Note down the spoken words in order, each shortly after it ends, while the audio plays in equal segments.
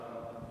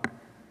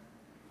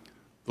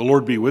The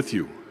Lord be with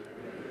you.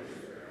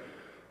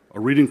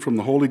 A reading from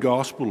the Holy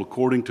Gospel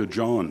according to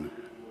John.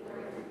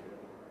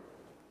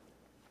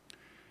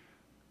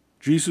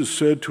 Jesus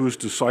said to his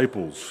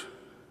disciples,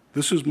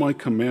 "This is my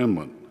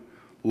commandment.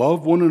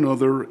 Love one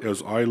another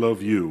as I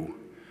love you.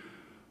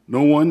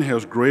 No one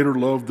has greater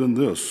love than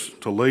this,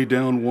 to lay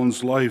down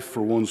one's life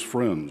for one's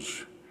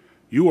friends.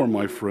 You are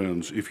my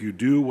friends if you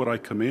do what I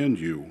command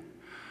you.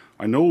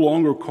 I no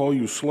longer call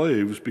you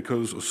slaves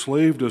because a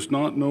slave does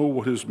not know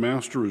what his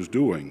master is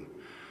doing.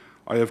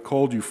 I have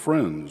called you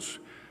friends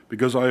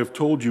because I have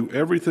told you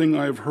everything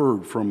I have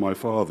heard from my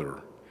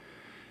Father.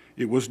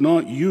 It was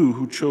not you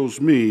who chose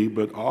me,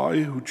 but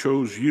I who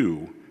chose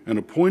you and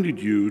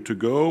appointed you to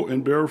go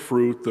and bear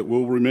fruit that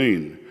will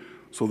remain,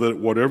 so that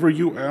whatever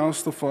you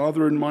ask the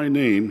Father in my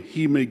name,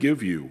 he may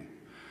give you.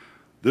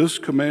 This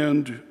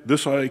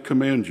I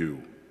command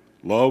you,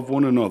 love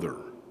one another."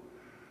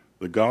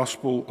 The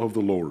Gospel of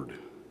the Lord.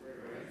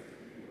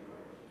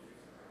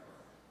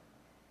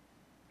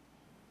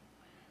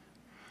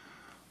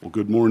 Well,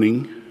 good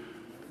morning.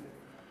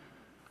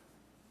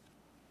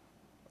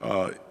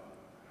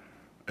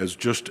 As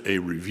just a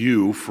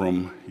review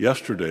from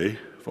yesterday,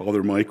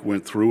 Father Mike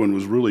went through and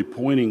was really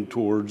pointing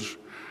towards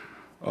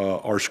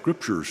our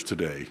scriptures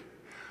today.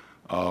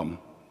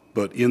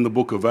 But in the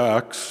book of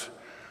Acts,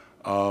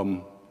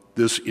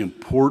 this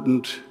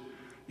important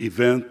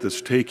event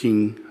that's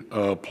taking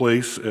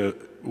place at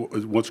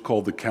what's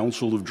called the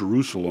Council of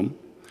Jerusalem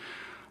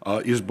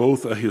is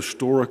both a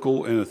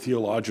historical and a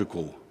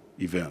theological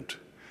event.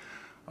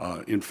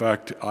 In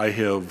fact, I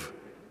have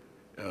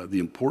the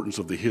importance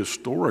of the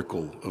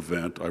historical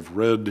event. I've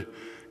read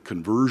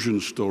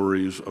conversion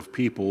stories of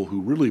people who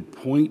really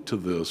point to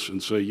this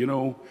and say, you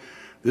know,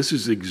 this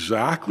is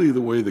exactly the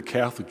way the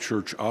Catholic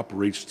Church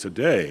operates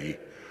today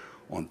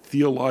on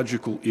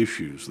theological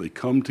issues. They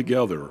come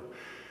together,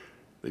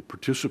 they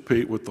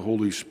participate with the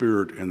Holy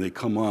Spirit, and they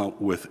come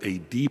out with a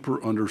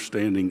deeper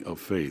understanding of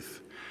faith.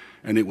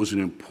 And it was an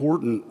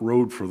important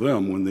road for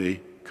them when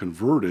they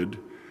converted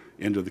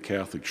into the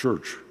Catholic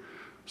Church.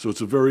 So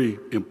it's a very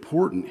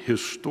important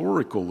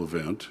historical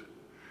event,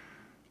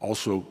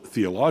 also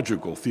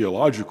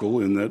theological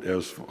in that,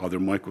 as Father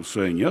Mike was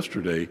saying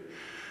yesterday,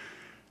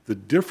 the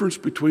difference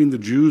between the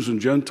Jews and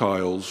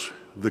Gentiles,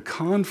 the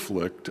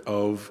conflict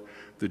of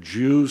the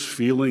Jews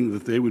feeling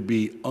that they would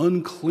be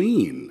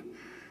unclean,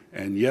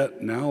 and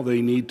yet now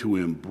they need to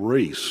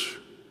embrace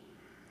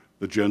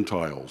the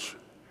Gentiles.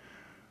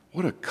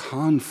 What a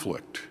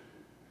conflict.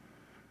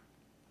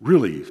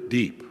 Really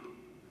deep.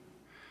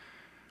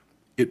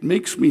 It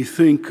makes me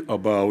think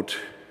about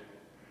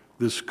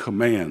this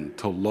command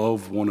to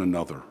love one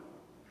another.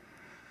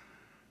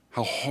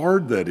 How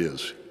hard that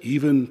is,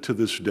 even to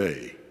this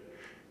day.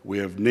 We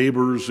have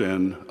neighbors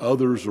and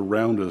others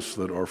around us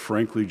that are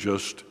frankly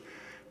just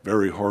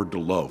very hard to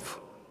love.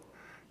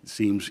 It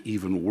seems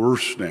even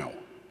worse now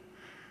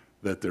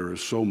that there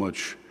is so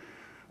much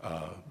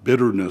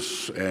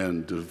bitterness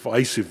and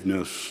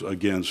divisiveness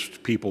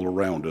against people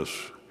around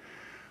us.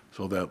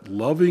 So that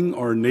loving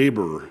our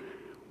neighbor,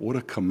 what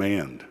a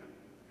command.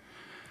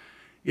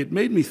 It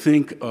made me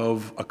think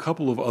of a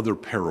couple of other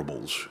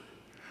parables.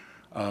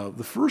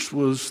 The first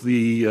was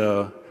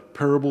the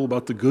parable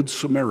about the Good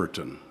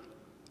Samaritan.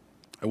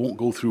 I won't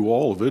go through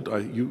all of it.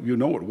 You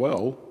know it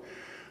well.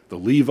 The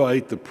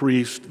Levite, the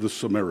priest, the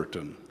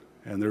Samaritan.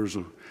 And there's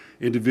an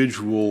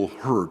individual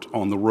hurt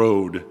on the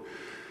road.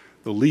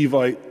 The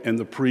Levite and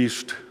the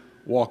priest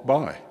walk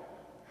by.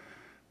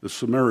 The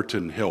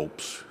Samaritan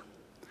helps.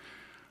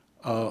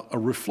 A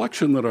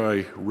reflection that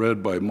I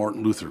read by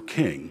Martin Luther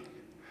King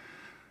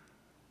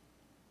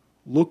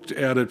looked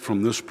at it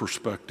from this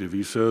perspective.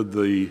 He said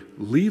the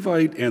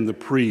Levite and the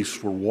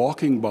priest were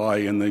walking by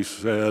and they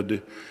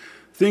said,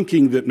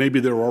 thinking that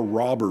maybe there are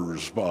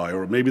robbers by,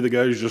 or maybe the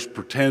guy's just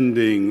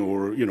pretending,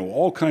 or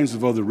all kinds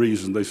of other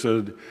reasons. They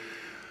said,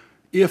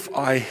 if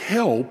I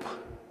help,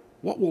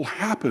 what will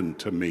happen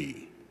to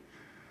me?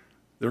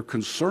 They're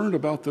concerned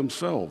about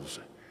themselves.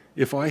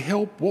 If I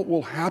help, what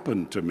will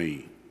happen to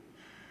me?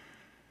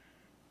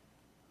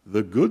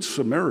 The Good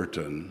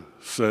Samaritan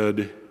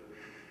said,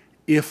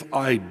 if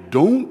I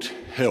don't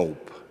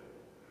help,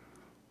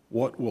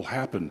 what will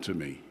happen to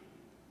me?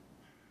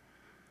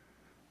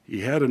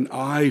 He had an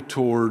eye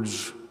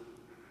towards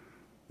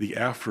the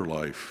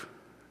afterlife,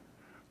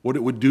 what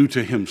it would do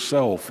to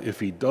himself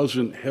if he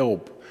doesn't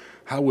help.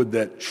 How would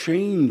that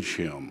change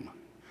him?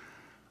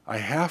 I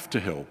have to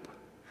help,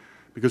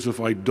 because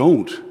if I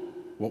don't,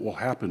 what will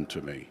happen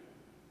to me?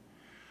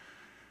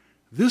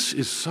 This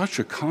is such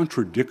a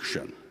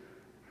contradiction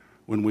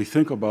when we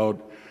think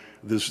about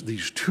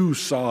these two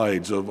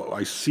sides of,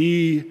 I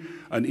see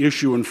an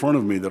issue in front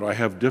of me that I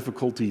have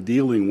difficulty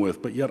dealing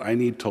with, but yet I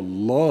need to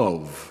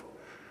love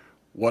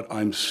what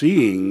I'm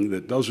seeing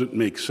that doesn't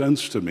make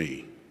sense to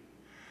me.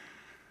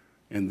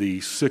 In the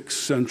 6th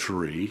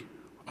century,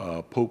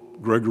 Pope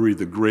Gregory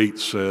the Great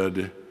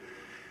said,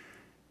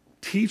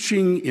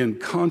 teaching in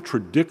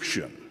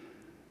contradiction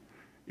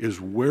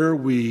is where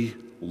we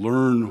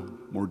learn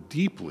more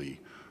deeply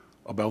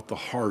about the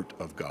heart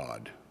of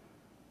God.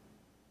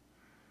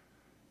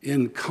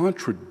 in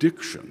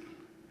contradiction,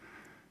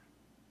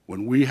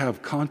 when we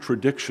have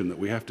contradiction that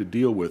we have to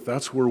deal with,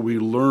 that's where we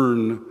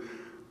learn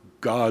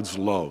God's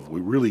love.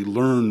 We really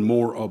learn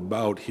more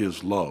about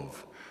his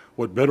love.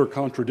 What better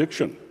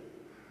contradiction?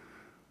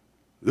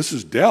 This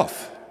is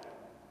death.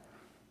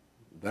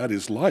 That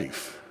is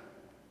life.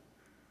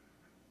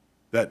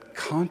 That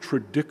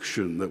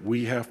contradiction that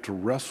we have to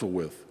wrestle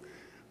with,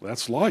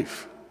 that's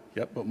life.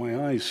 Yep, but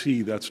my eyes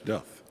see that's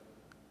death.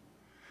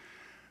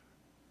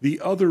 The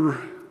other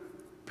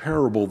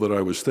parable that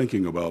I was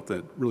thinking about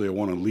that really I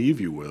want to leave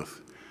you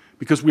with,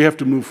 because we have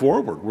to move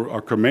forward.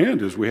 Our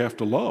command is we have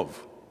to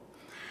love.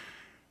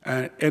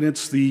 And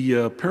it's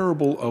the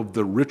parable of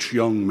the rich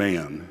young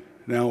man.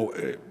 Now,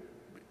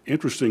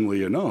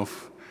 interestingly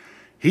enough,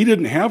 he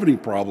didn't have any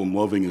problem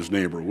loving his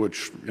neighbor,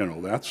 which,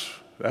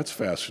 that's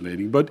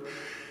fascinating. But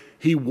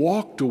he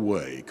walked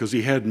away because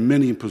he had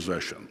many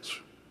possessions.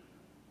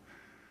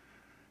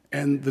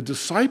 And the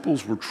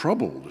disciples were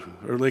troubled.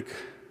 They're like,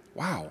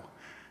 wow,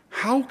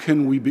 how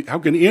can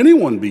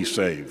anyone be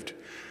saved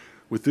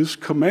with this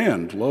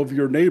command, love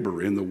your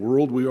neighbor, in the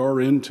world we are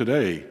in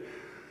today?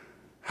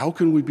 How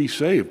can we be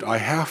saved? I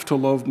have to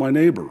love my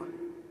neighbor.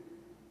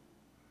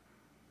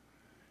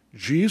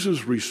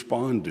 Jesus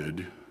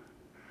responded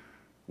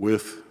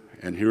with,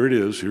 and here it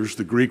is, here's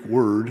the Greek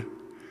word,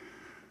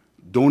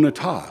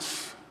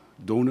 donatos,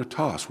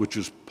 which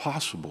is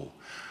possible.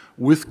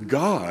 With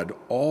God,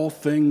 all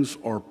things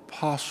are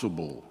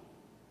possible.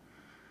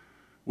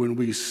 When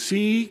we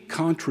see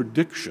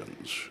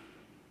contradictions,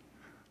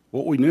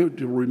 what we need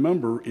to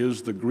remember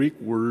is the Greek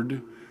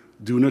word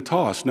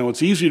dunatos. Now,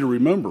 it's easy to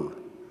remember.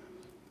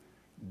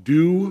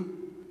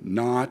 Do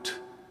not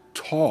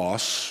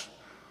toss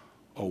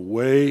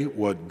away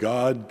what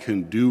God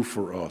can do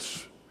for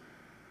us.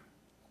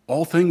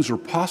 All things are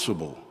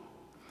possible.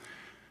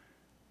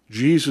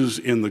 Jesus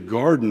in the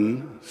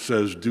garden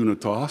says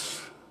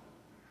dunatos.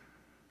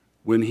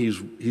 When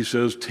he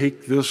says,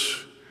 take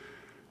this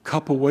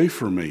cup away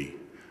from me,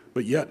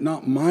 but yet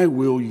not my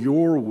will,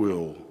 your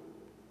will,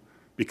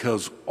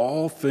 because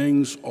all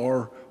things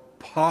are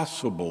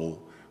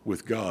possible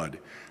with God.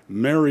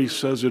 Mary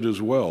says it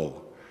as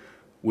well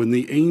when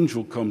the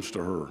angel comes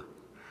to her.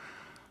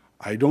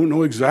 I don't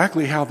know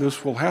exactly how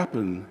this will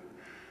happen,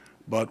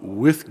 but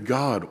with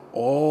God,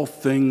 all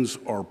things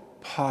are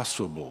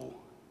possible.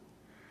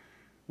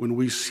 When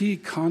we see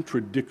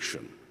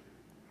contradiction,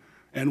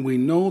 and we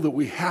know that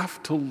we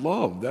have to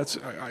love,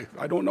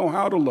 I don't know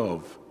how to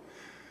love,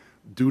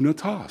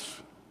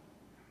 dunatos.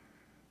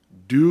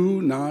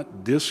 Do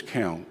not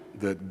discount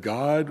that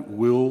God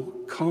will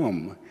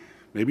come,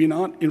 maybe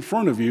not in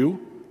front of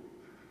you,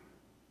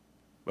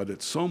 but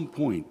at some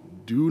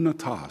point,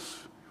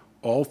 dunatos.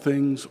 All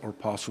things are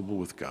possible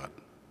with God.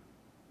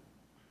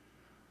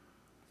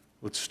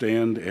 Let's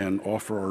stand and offer our